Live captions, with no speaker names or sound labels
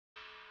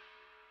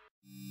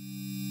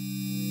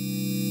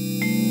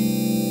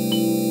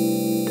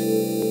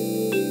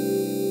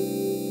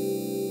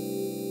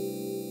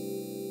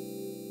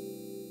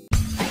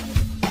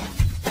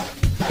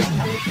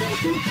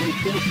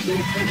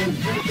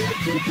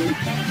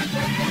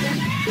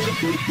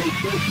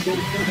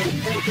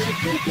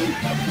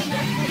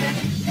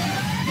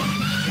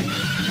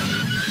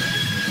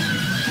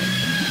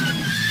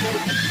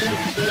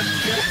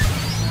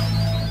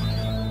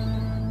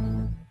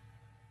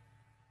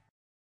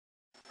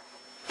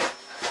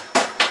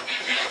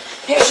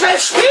Ich will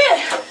spielen!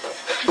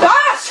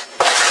 Los!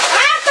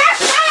 Alter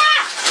Schneller!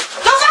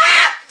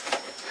 Sofort!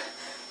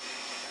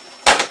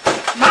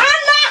 Mann,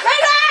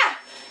 Nachhinein!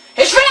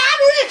 Ich will auch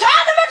nur die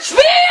Tournament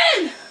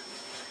spielen!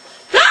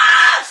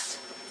 Los!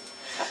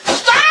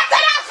 Starte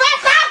das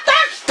verdammte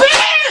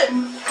Spiel!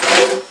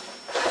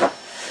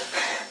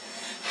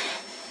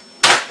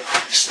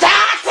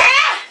 Starte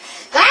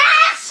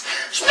das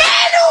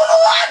Spiel, du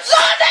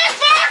Hurensohn des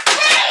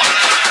Verspielen!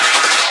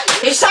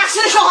 Ich sag's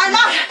nicht noch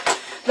einmal!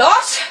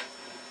 Los!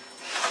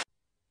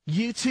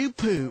 You two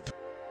poop.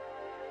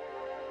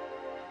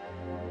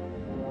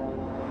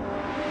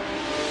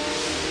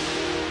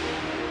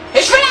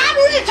 Ich will auch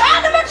nur die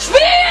Tournament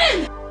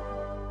spielen!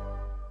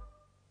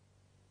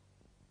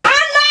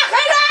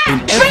 In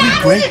every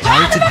great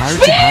pirate,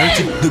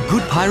 the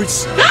good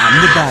pirates and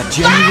the bad,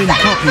 genuine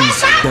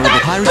copies. There are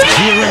the pirate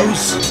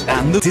heroes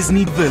and the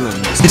Disney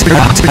villains.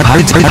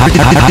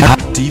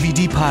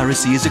 DVD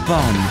piracy is a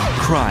crime.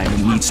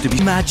 Crime needs to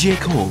be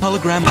magical.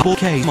 Hologram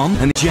 4K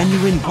and the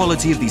genuine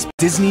quality of these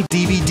Disney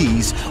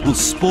DVDs will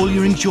spoil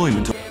your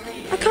enjoyment.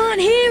 I can't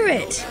hear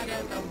it.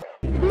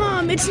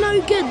 Mom, it's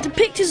no good. The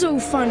picture's all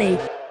funny.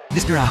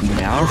 Mr.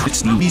 Now,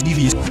 it's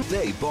DVDs.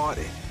 They bought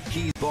it.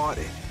 He bought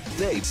it.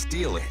 They'd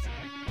steal it.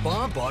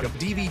 Bob bought a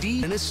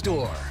DVD in a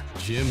store.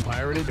 Jim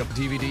pirated a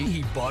DVD.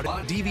 He bought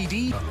a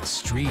DVD on the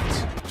street.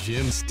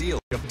 Jim steal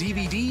a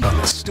DVD on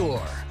the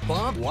store.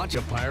 Bob watched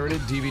a pirated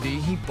DVD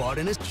he bought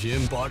in his.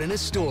 Jim bought in his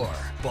store.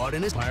 Bought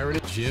in his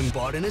pirated. Jim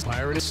bought in his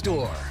pirated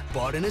store.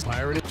 Bought in his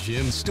pirated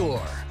Jim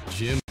store.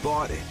 Jim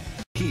Bought it.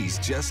 He's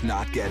just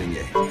not getting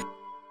it.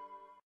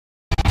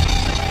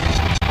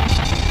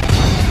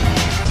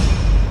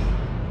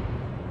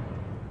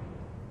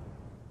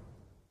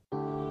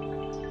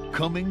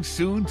 Coming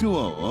soon to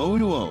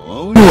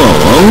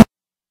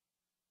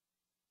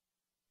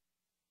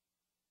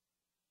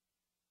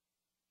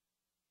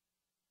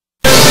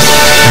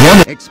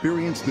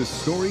Experience the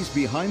stories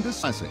behind the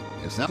classic.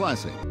 It's not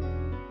classic.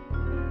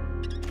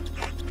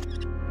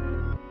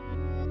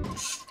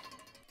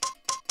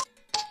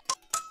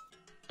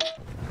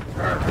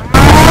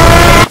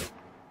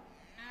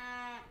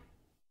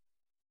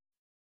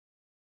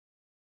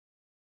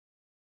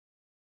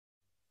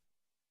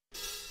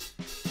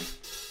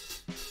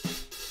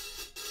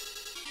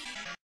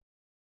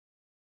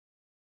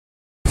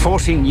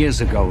 Years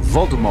ago,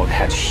 Voldemort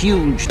had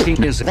huge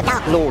fingers. The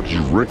Dark Lord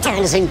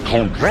returns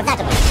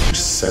incontrovertibly.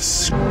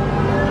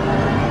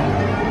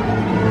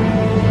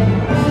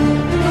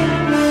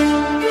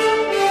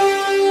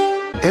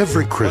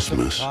 Every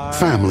Christmas,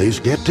 families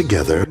get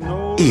together,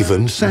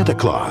 even Santa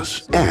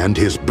Claus and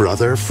his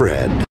brother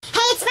Fred. Hey,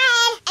 it's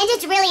Fred! And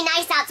it's really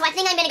nice out, so I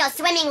think I'm gonna go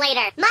swimming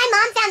later. My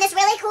mom found this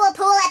really cool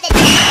pool at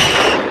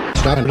the...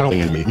 Stop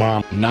annoying me,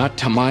 Mom. Not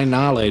to my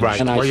knowledge. Right.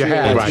 And Well, I you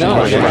have. Right.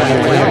 No, Yes,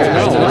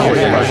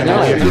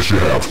 you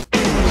have.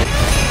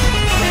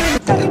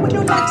 Daddy, would you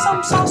like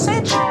some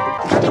sausage?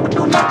 Daddy, would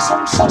you like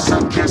some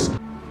sausages?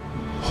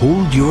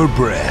 Hold your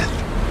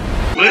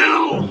breath.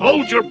 Well,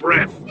 hold your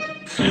breath.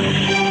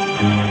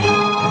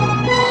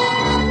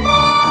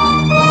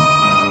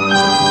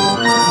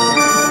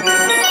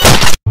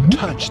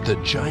 Touch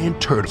the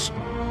giant turtles.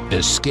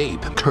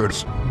 Escape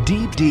turtles.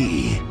 Deep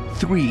D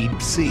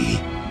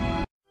 3C.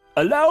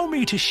 Allow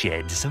me to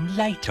shed some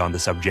light on the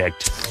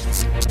subject.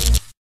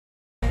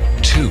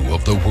 Two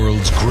of the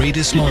world's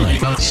greatest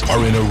minds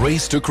are in a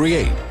race to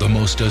create the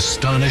most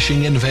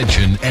astonishing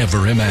invention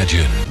ever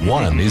imagined.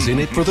 One is in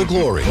it for the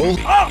glory. You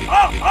gotta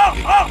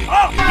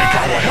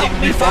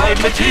help me find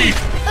the teeth.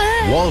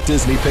 Walt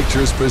Disney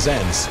Pictures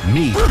presents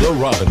Meet the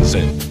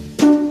Robinson.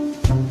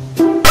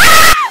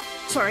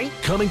 Sorry.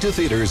 Coming to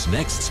theaters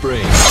next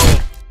spring.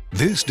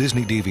 This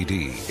Disney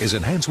DVD is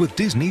enhanced with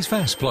Disney's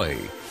Fast Play,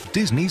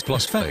 Disney's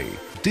Plus Play,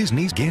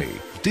 Disney's Gay,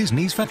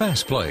 Disney's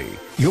Fast Play.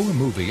 Your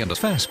movie and the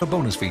Fast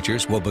bonus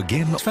features will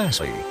begin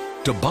fastly.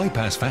 To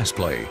bypass Fast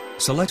Play,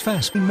 select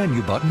Fast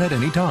menu button at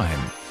any time.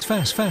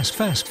 Fast.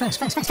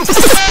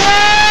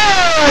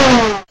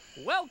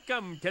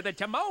 Welcome to the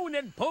Timon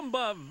and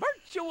Pumbaa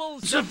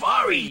Virtual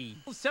Safari.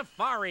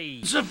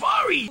 Safari.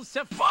 Safari.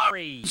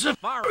 Safari.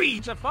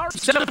 Safari. Safari.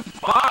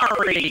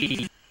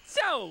 Safari.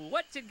 So,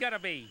 what's it gonna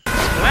be?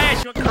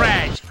 Splash or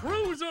crash?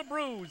 Cruise or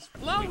bruise?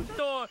 Float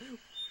or...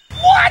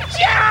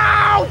 Watch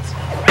out!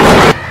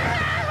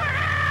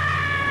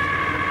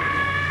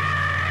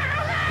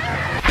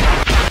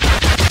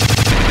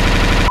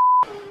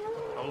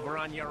 Over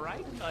on your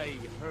right, I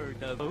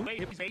heard of... Ooh,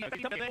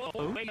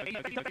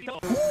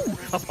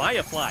 a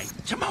firefly.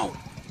 Timon,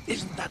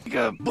 isn't that like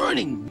a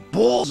burning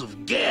balls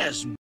of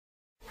gas?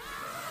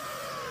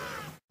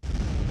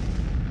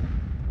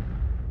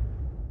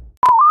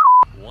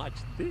 Watch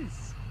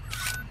this.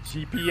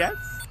 GPS.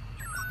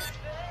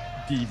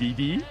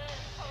 DVD.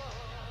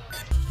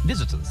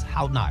 Visitors,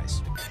 how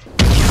nice.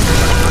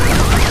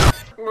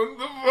 What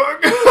the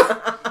fuck?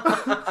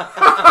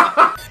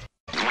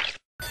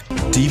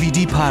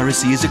 DVD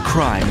piracy is a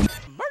crime.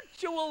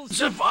 Virtual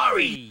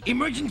Safari!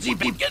 Emergency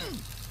beacon!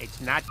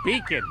 It's not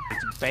beacon,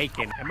 it's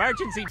bacon.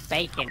 Emergency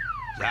bacon.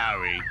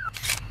 Sorry.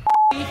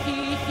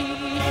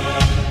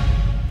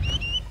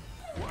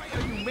 Why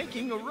are you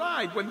making a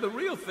ride when the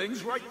real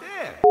thing's right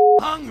there?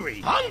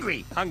 Hungry!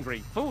 Hungry!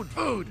 Hungry. Food.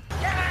 Food!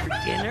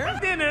 Dinner.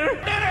 Dinner.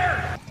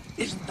 Dinner!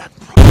 Isn't that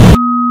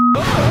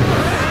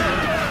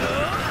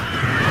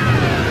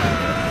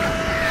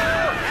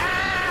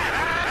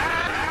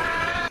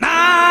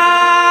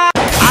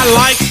I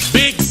like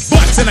big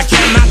butts and I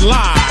cannot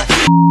lie.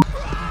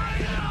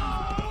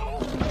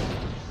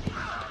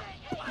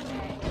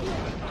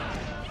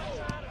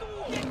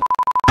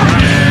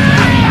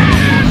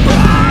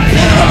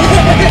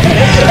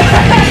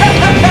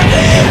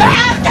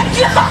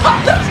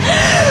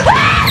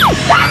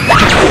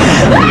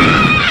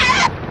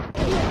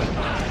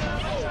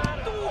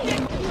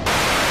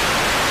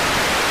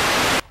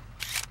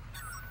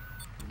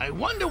 I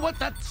wonder what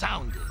that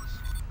sound is.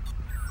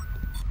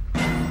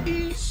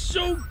 He's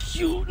so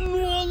cute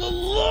and all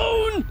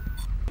alone.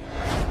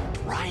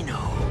 Rhino.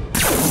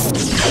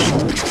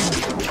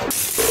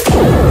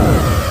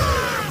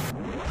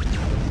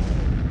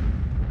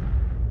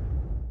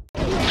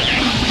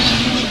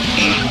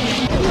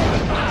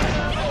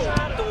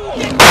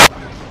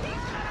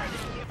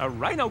 A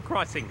rhino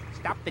crossing.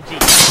 Stop the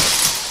Jeep.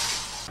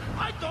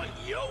 I thought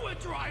you were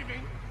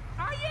driving.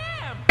 I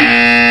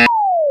am.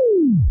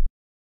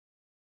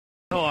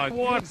 Dog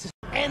wants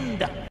end.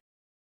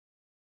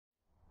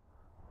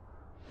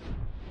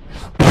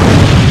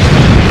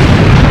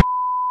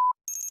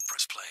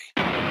 Press play.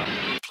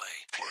 Play.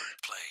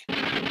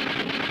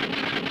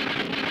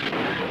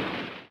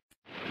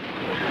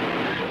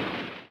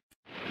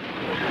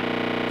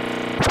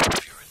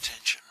 Your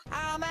attention.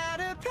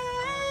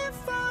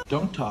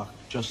 Don't talk,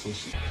 just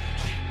listen.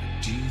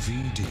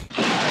 DVD.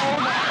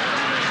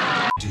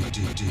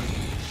 DVD.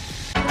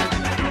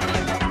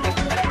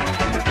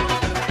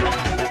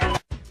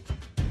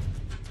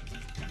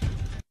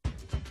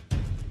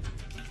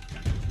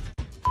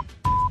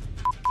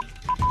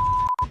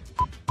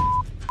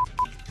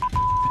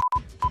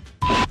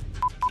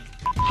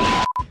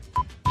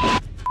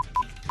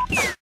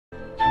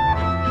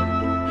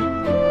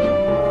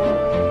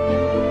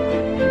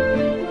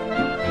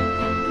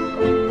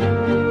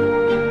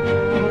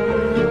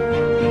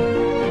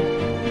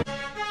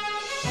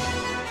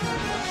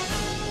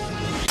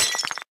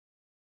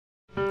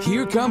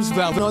 Here comes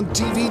Velvet on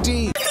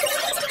DVD.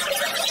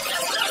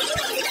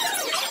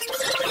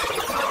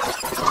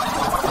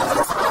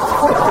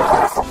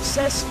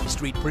 Sesame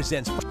Street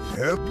presents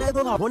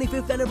Level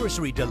 25th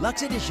Anniversary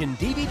Deluxe Edition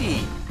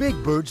DVD. Big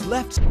Bird's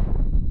left.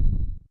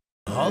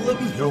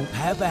 Hollaby don't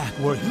have back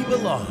where he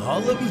belongs.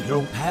 Hollaby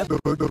don't have.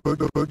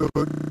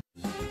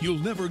 You'll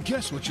never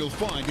guess what you'll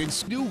find in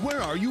New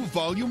Where Are You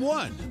Volume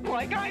 1.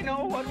 Like I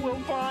know what we'll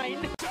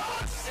find.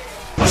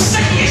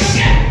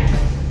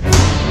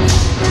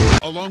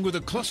 Along with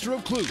a cluster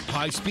of clues,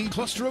 high-speed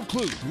cluster of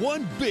clues,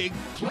 one big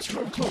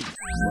cluster of clues.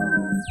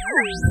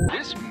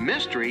 This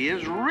mystery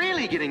is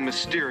really getting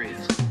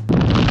mysterious.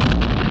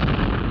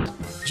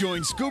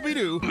 Join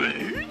Scooby-Doo,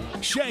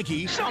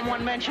 Shaggy,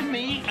 Someone mentioned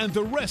me, and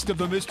the rest of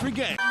the mystery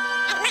gang.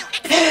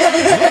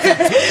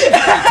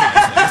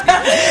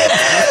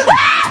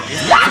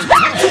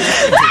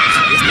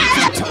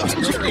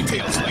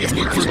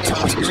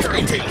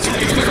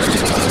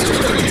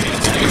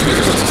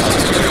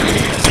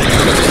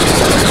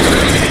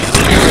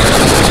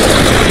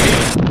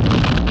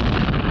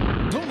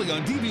 Only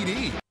on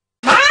DVD.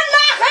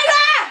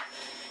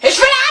 Ich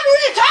will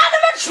Unreal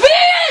Tournament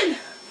spielen!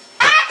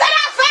 Alter,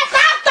 das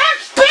verdammte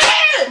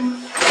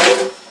Spiel!